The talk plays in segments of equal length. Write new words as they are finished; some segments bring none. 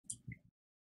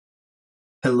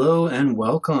Hello and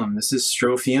welcome. This is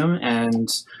Strophium, and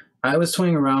I was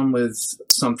toying around with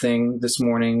something this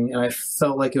morning, and I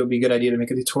felt like it would be a good idea to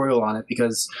make a tutorial on it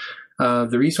because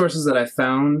the resources that I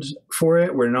found for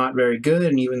it were not very good,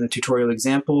 and even the tutorial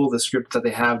example, the script that they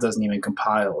have doesn't even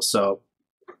compile. So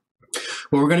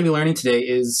what we're going to be learning today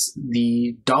is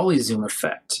the dolly zoom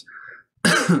effect.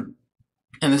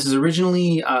 And this is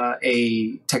originally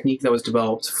a technique that was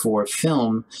developed for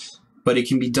film, but it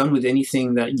can be done with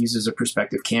anything that uses a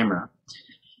perspective camera.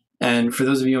 And for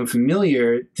those of you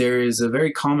unfamiliar, there is a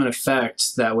very common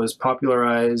effect that was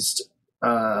popularized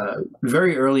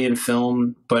very early in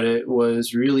film, but it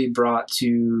was really brought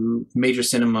to major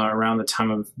cinema around the time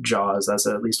of Jaws. That's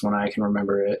at least when I can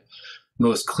remember it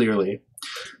most clearly.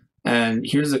 And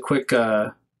here's a quick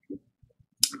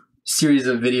series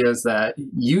of videos that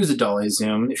use a dolly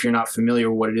zoom if you're not familiar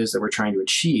with what it is that we're trying to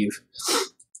achieve.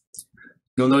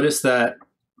 You'll notice that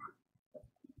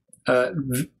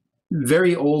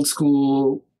very old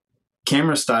school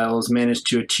camera styles managed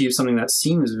to achieve something that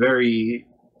seems very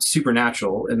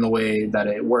supernatural in the way that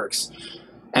it works.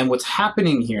 And what's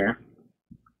happening here,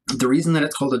 the reason that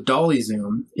it's called a dolly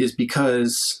zoom is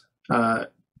because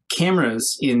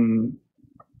cameras in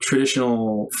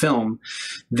traditional film,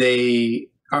 they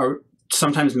are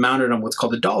sometimes mounted on what's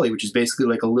called a dolly, which is basically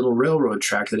like a little railroad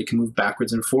track that it can move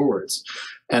backwards and forwards.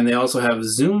 And they also have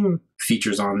zoom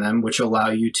features on them, which allow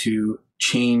you to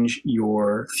change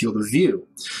your field of view.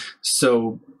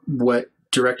 So what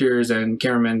directors and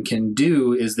cameramen can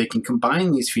do is they can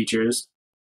combine these features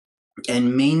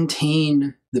and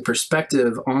maintain the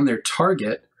perspective on their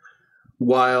target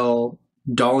while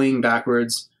dollying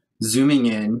backwards, zooming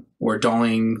in, or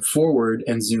dollying forward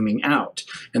and zooming out.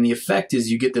 And the effect is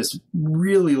you get this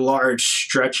really large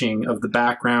stretching of the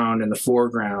background and the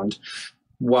foreground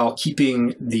while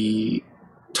keeping the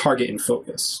target in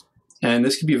focus. And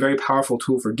this can be a very powerful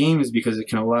tool for games because it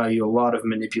can allow you a lot of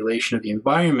manipulation of the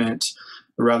environment,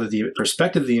 or rather the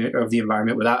perspective of the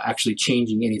environment, without actually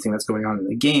changing anything that's going on in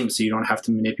the game. So you don't have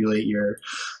to manipulate your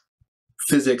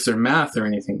physics or math or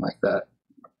anything like that.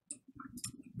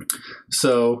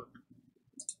 So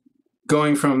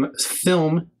going from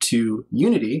film to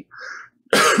Unity,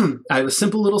 I have a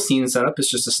simple little scene setup. It's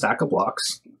just a stack of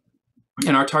blocks.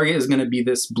 And our target is going to be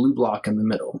this blue block in the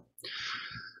middle.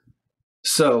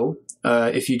 So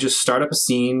if you just start up a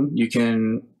scene, you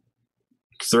can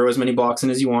throw as many blocks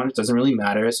in as you want. It doesn't really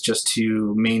matter. It's just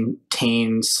to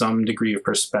maintain some degree of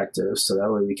perspective, so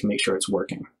that way we can make sure it's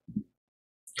working.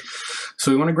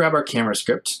 So we want to grab our camera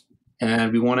script,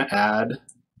 and we want to add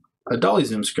a dolly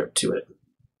zoom script to it.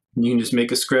 You can just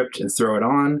make a script and throw it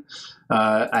on.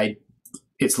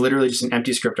 It's literally just an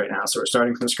empty script right now, so we're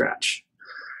starting from scratch.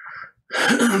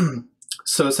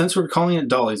 So since we're calling it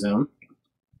dolly zoom,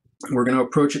 we're going to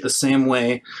approach it the same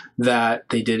way that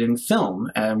they did in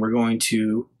film. And we're going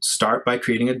to start by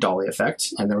creating a dolly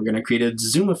effect, and then we're going to create a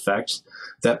zoom effect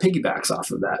that piggybacks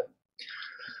off of that.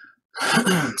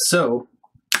 So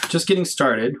just getting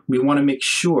started, we want to make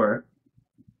sure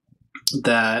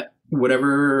that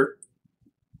whatever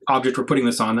object we're putting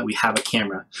this on, that we have a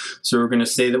camera. So we're going to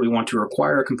say that we want to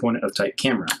require a component of type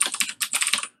camera.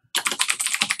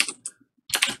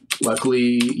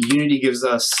 Luckily, Unity gives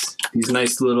us these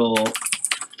nice little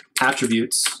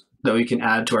attributes that we can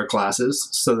add to our classes,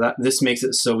 so that this makes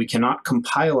it so we cannot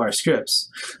compile our scripts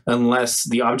unless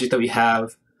the object that we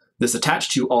have this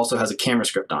attached to also has a camera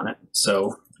script on it.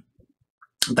 So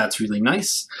that's really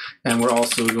nice. And we're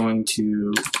also going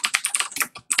to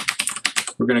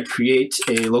create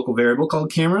a local variable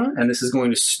called camera, and this is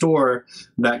going to store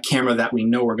that camera that we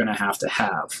know we're going to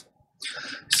have.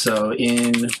 So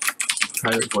in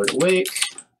private void awake,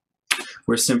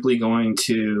 we're simply going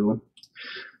to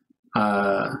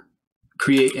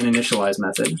create an initialize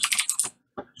method,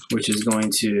 which is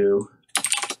going to,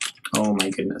 oh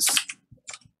my goodness.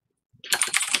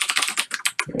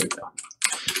 There we go.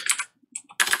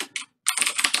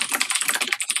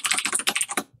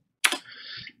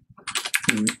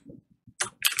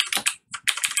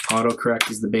 Autocorrect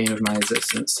is the bane of my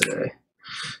existence today.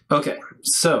 Okay,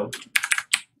 so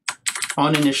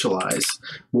on initialize,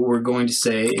 what we're going to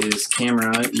say is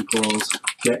camera equals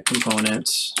get component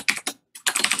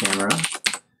camera.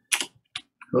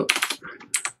 Oh.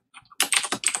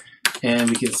 And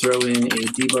we can throw in a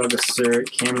debug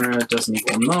assert camera doesn't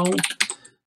equal null.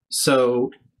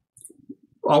 So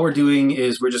all we're doing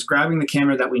is we're just grabbing the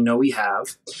camera that we know we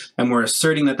have, and we're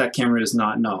asserting that that camera is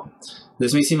not null.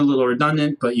 This may seem a little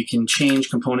redundant, but you can change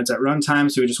components at runtime,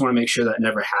 so we just want to make sure that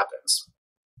never happens.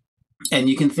 And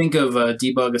you can think of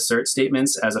debug assert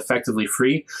statements as effectively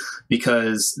free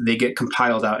because they get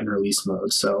compiled out in release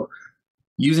mode. So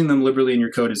using them liberally in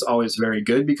your code is always very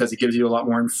good because it gives you a lot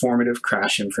more informative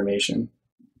crash information.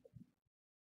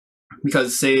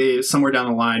 Because say somewhere down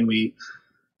the line we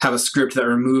have a script that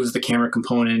removes the camera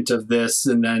component of this,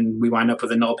 and then we wind up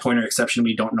with a null pointer exception.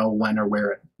 We don't know when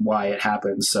or why it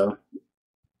happens. So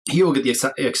he will get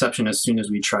the exception as soon as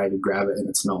we try to grab it and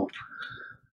it's null.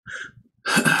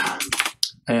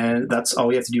 And that's all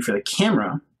we have to do for the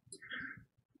camera.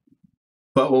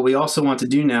 But what we also want to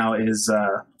do now is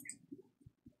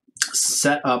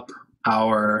set up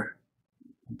our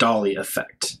Dolly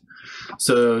effect.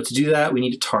 So to do that, we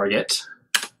need a target.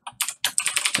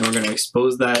 And we're going to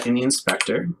expose that in the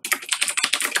inspector.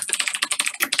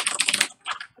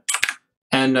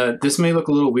 And this may look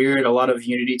a little weird. A lot of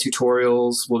Unity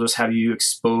tutorials will just have you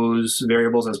expose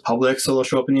variables as public so they'll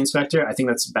show up in the inspector. I think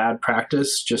that's bad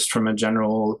practice just from a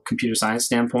general computer science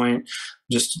standpoint,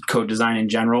 just code design in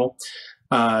general.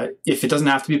 If it doesn't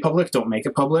have to be public, don't make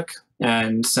it public.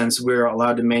 And since we're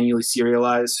allowed to manually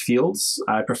serialize fields,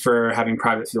 I prefer having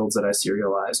private fields that I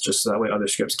serialize just so that way other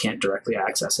scripts can't directly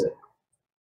access it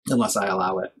unless I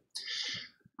allow it.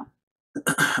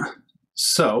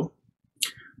 So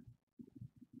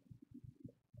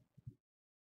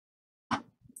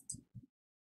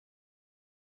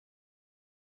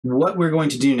what we're going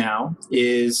to do now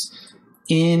is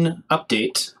in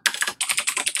update,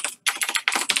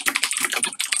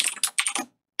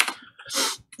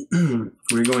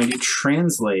 we're going to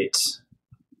translate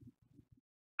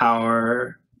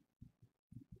our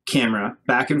camera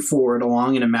back and forward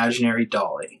along an imaginary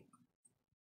dolly.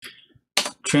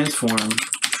 Transform,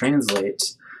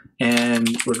 translate,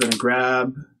 and we're going to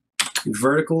grab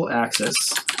vertical axis,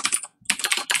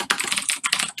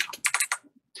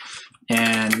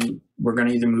 and we're going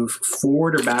to either move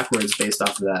forward or backwards based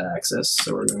off of that axis.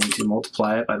 So we're going to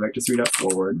multiply it by vector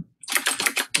 3.forward,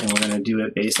 and we're going to do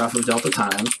it based off of delta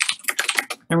time,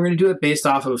 and we're going to do it based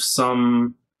off of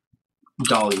some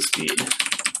dolly speed.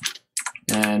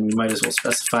 And we might as well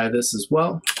specify this as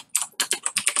well.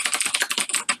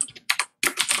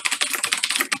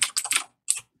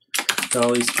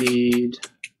 Dolly speed,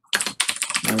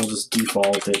 and we'll just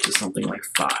default it to something like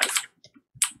 5.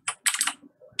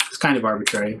 It's kind of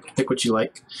arbitrary. Pick what you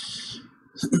like.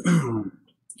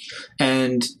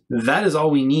 And that is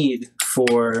all we need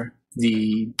for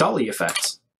the dolly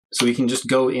effect. So we can just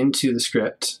go into the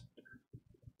script.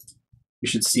 We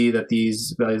should see that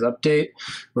these values update.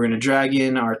 We're going to drag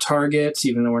in our target,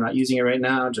 even though we're not using it right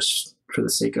now, just for the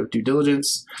sake of due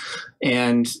diligence.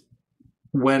 And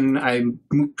when I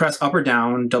press up or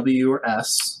down, W or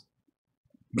S,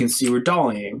 you can see we're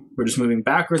dollying. We're just moving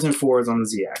backwards and forwards on the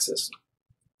Z-axis.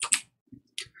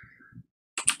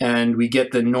 And we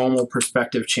get the normal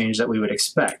perspective change that we would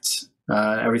expect.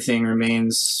 Everything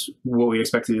remains what we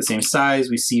expect to be the same size.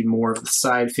 We see more of the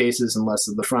side faces and less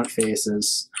of the front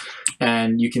faces.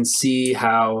 And you can see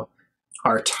how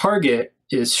our target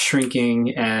is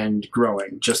shrinking and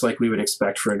growing, just like we would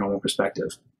expect for a normal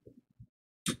perspective.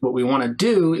 What we want to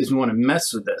do is we want to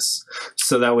mess with this.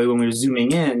 So that way when we're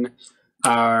zooming in,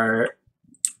 our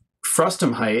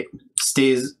frustum height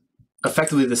stays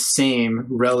effectively the same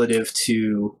relative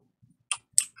to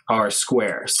our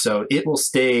square. So it will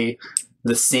stay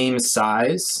the same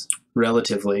size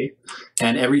relatively,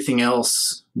 and everything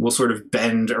else will sort of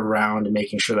bend around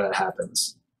making sure that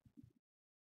happens.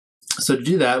 So to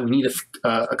do that, we need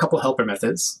a couple helper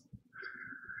methods.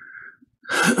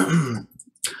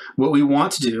 What we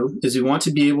want to do is we want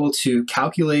to be able to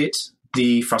calculate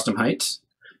the frustum height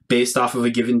based off of a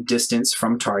given distance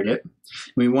from target.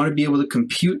 We want to be able to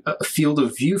compute a field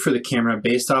of view for the camera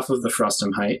based off of the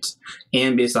frustum height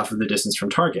and based off of the distance from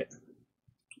target.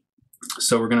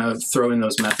 So we're going to throw in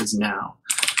those methods now.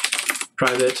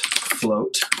 Private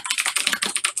float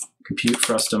compute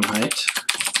frustum height.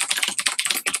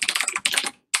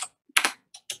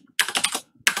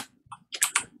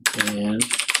 And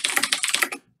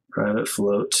private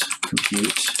float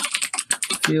compute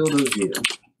field of view.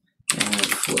 And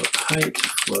float height,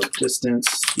 float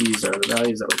distance. These are the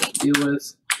values that we're going to deal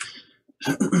with.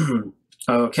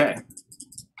 Okay.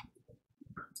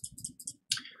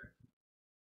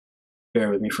 Bear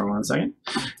with me for 1 second.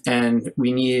 And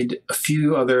we need a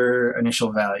few other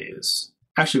initial values.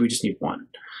 Actually, we just need one.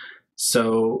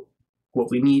 So what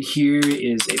we need here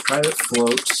is a private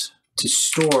float to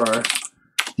store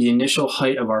the initial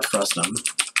height of our frustum.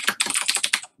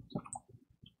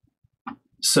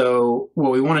 So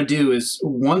what we want to do is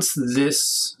once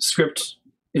this script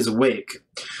is awake,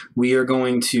 we are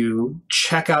going to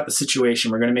check out the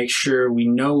situation. We're going to make sure we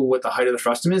know what the height of the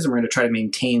frustum is, and we're going to try to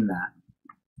maintain that.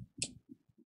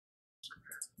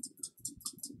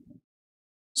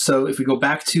 So if we go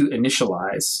back to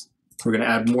initialize, we're going to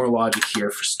add more logic here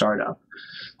for startup.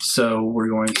 So we're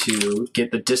going to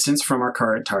get the distance from our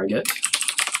current target.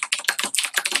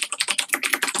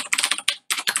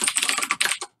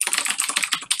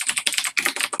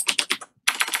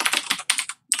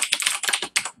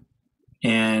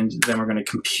 And then we're going to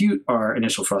compute our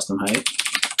initial frustum height.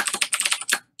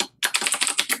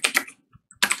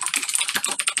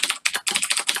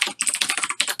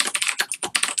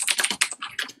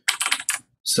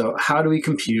 So how do we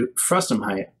compute frustum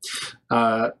height?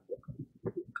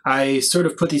 I sort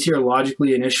of put these here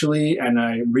logically initially, and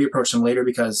I reapproached them later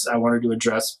because I wanted to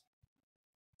address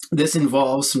this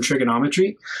involves some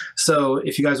trigonometry. So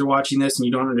if you guys are watching this and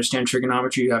you don't understand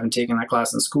trigonometry, you haven't taken that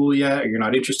class in school yet, or you're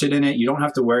not interested in it, you don't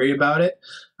have to worry about it.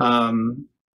 I'm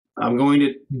going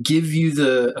to give you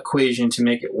the equation to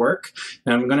make it work,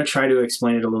 and I'm going to try to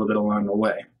explain it a little bit along the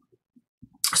way,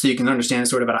 so you can understand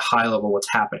sort of at a high level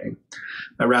what's happening,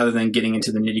 rather than getting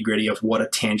into the nitty-gritty of what a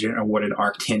tangent or what an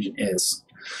arctangent is.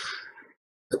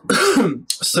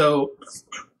 So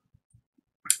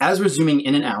as we're zooming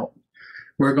in and out,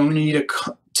 we're going to need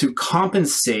to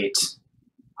compensate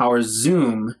our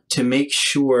zoom to make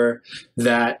sure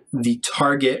that the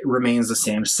target remains the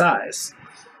same size.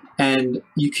 And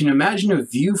you can imagine a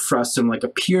view frustum like a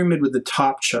pyramid with the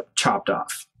top chopped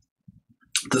off.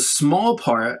 The small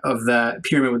part of that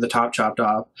pyramid with the top chopped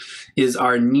off is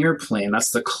our near plane.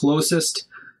 That's the closest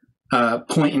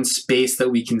point in space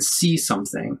that we can see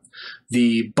something.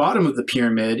 The bottom of the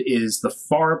pyramid is the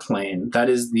far plane. That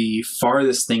is the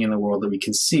farthest thing in the world that we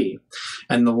can see.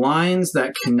 And the lines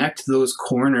that connect those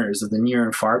corners of the near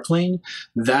and far plane,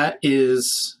 that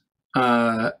is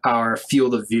our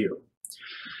field of view.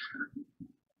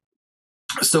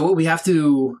 So what we have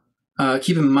to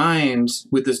keep in mind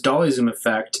with this dolly zoom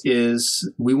effect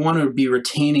is we want to be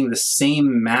retaining the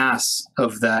same mass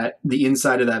of the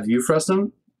inside of that view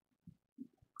frustum.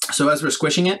 So as we're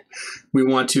squishing it, we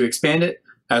want to expand it.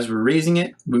 As we're raising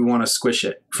it, we want to squish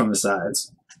it from the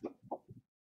sides.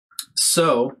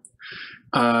 So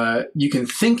you can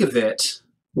think of it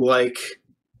like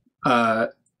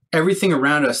everything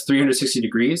around us 360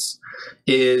 degrees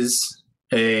is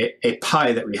a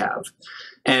pie that we have.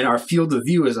 And our field of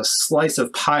view is a slice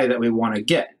of pie that we want to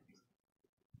get.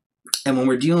 And when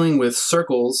we're dealing with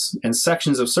circles and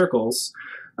sections of circles,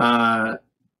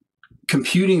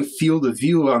 computing field of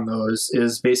view on those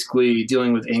is basically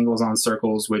dealing with angles on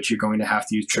circles, which you're going to have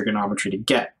to use trigonometry to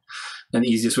get. And the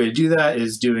easiest way to do that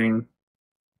is doing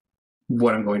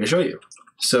what I'm going to show you.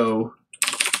 So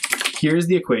here's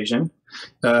the equation.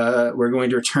 We're going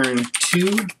to return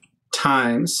 2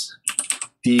 times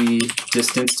the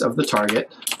distance of the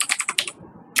target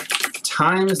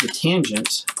times the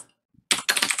tangent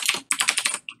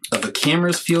of the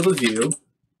camera's field of view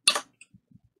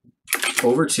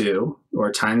over 2,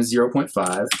 or times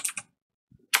 0.5,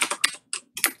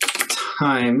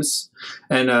 times,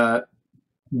 and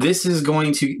this is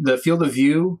going to, the field of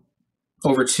view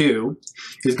over 2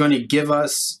 is going to give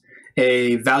us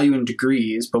a value in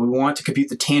degrees, but we want to compute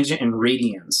the tangent in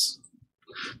radians.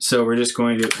 So we're just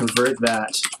going to convert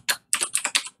that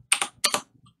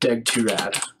deg to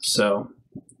rad. So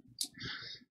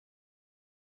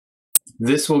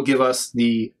this will give us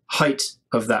the height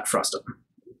of that frustum.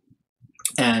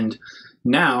 And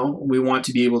now we want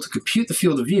to be able to compute the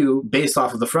field of view based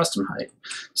off of the frustum height.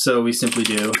 So we simply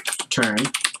do turn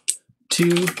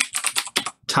 2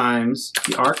 times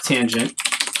the arctangent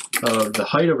of the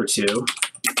height over 2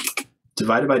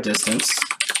 divided by distance.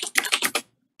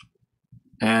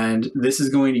 And this is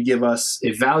going to give us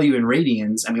a value in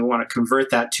radians, and we want to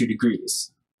convert that to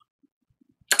degrees.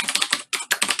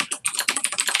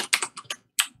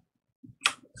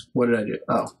 What did I do?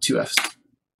 Oh, 2 F's.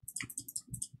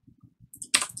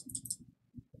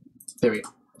 There we go.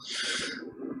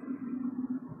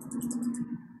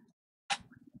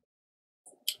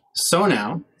 So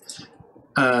now,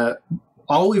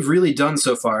 all we've really done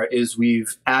so far is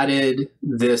we've added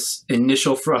this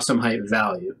initial frustum height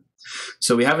value.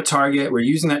 So we have a target, we're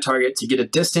using that target to get a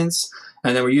distance,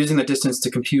 and then we're using that distance to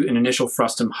compute an initial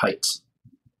frustum height.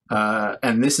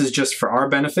 And this is just for our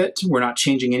benefit. We're not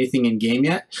changing anything in game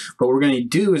yet. But what we're going to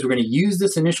do is we're going to use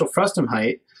this initial frustum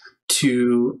height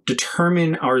to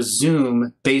determine our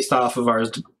zoom based off of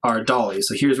our dolly.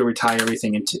 So here's where we tie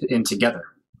everything in together.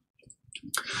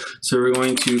 So we're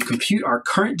going to compute our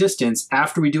current distance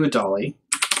after we do a dolly.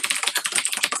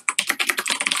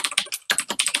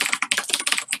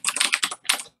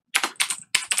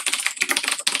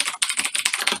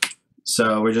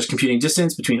 So we're just computing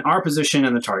distance between our position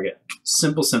and the target.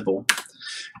 Simple, simple.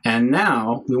 And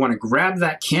now we want to grab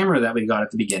that camera that we got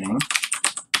at the beginning,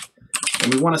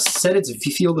 and we want to set its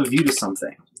field of view to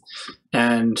something.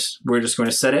 And we're just going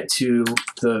to set it to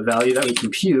the value that we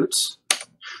compute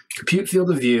field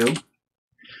of view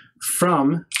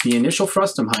from the initial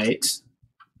frustum height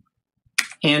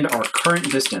and our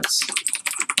current distance.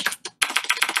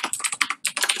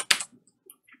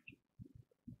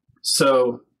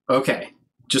 So, okay,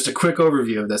 just a quick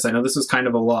overview of this. I know this is kind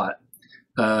of a lot,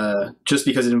 just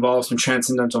because it involves some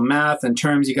transcendental math and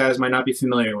terms you guys might not be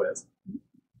familiar with.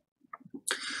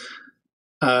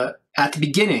 At the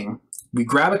beginning, we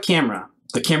grab a camera,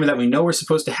 the camera that we know we're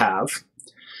supposed to have.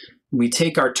 We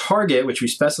take our target, which we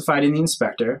specified in the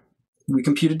inspector. We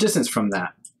compute a distance from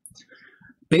that.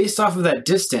 Based off of that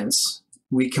distance,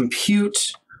 we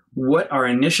compute what our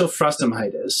initial frustum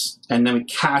height is, and then we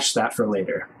cache that for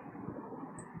later.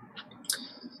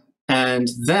 And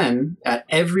then at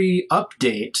every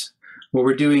update, what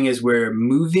we're doing is we're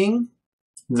moving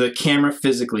the camera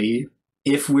physically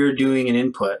if we're doing an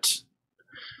input.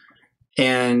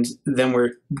 And then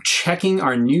we're checking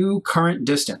our new current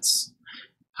distance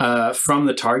from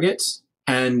the target.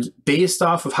 And based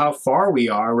off of how far we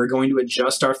are, we're going to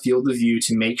adjust our field of view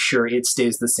to make sure it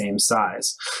stays the same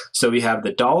size. So we have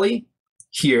the dolly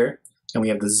here, and we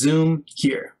have the zoom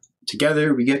here.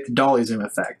 Together, we get the dolly zoom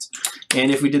effect.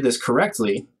 And if we did this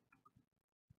correctly,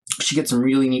 we should get some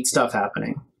really neat stuff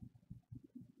happening.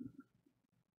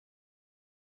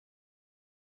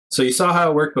 So you saw how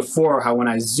it worked before, how when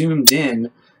I zoomed in,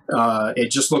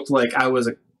 it just looked like I was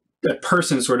a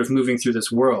person sort of moving through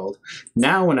this world.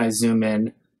 Now when I zoom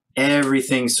in,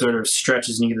 everything sort of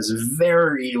stretches and you get this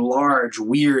very large,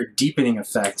 weird deepening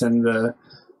effect. And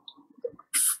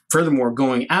furthermore,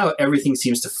 going out, everything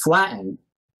seems to flatten,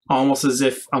 almost as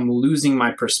if I'm losing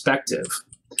my perspective.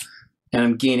 And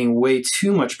I'm gaining way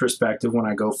too much perspective when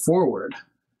I go forward.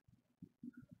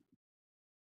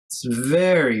 It's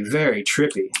very, very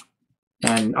trippy.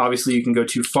 And obviously you can go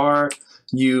too far.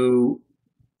 You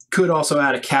could also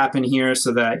add a cap in here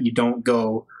so that you don't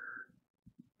go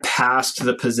past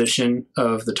the position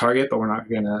of the target, but we're not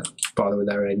going to bother with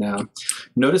that right now.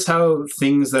 Notice how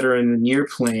things that are in the near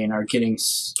plane are getting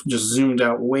just zoomed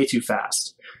out way too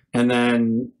fast. And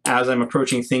then as I'm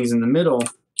approaching things in the middle,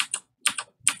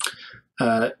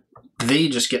 they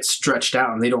just get stretched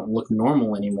out and they don't look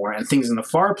normal anymore. And things in the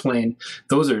far plane,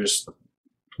 those are just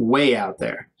way out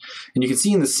there. And you can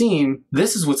see in the scene,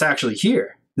 this is what's actually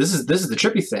here. This is the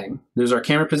trippy thing. There's our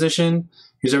camera position.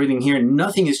 Here's everything here.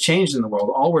 Nothing has changed in the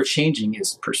world. All we're changing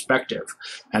is perspective.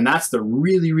 And that's the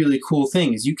really, really cool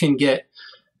thing, is you can get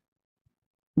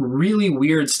really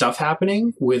weird stuff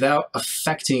happening without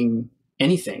affecting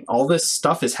anything. All this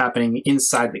stuff is happening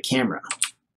inside the camera.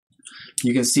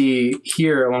 You can see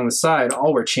here along the side,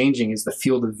 all we're changing is the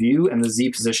field of view and the Z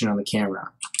position on the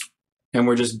camera. And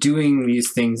we're just doing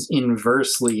these things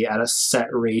inversely at a set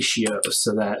ratio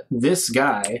so that this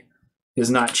guy is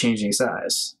not changing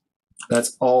size.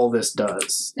 That's all this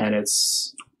does. And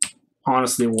it's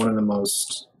honestly one of the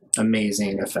most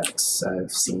amazing effects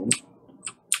I've seen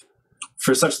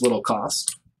for such little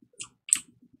cost.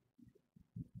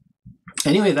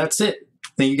 Anyway, that's it.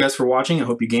 Thank you guys for watching. I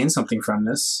hope you gained something from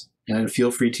this. And feel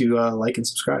free to like and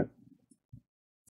subscribe.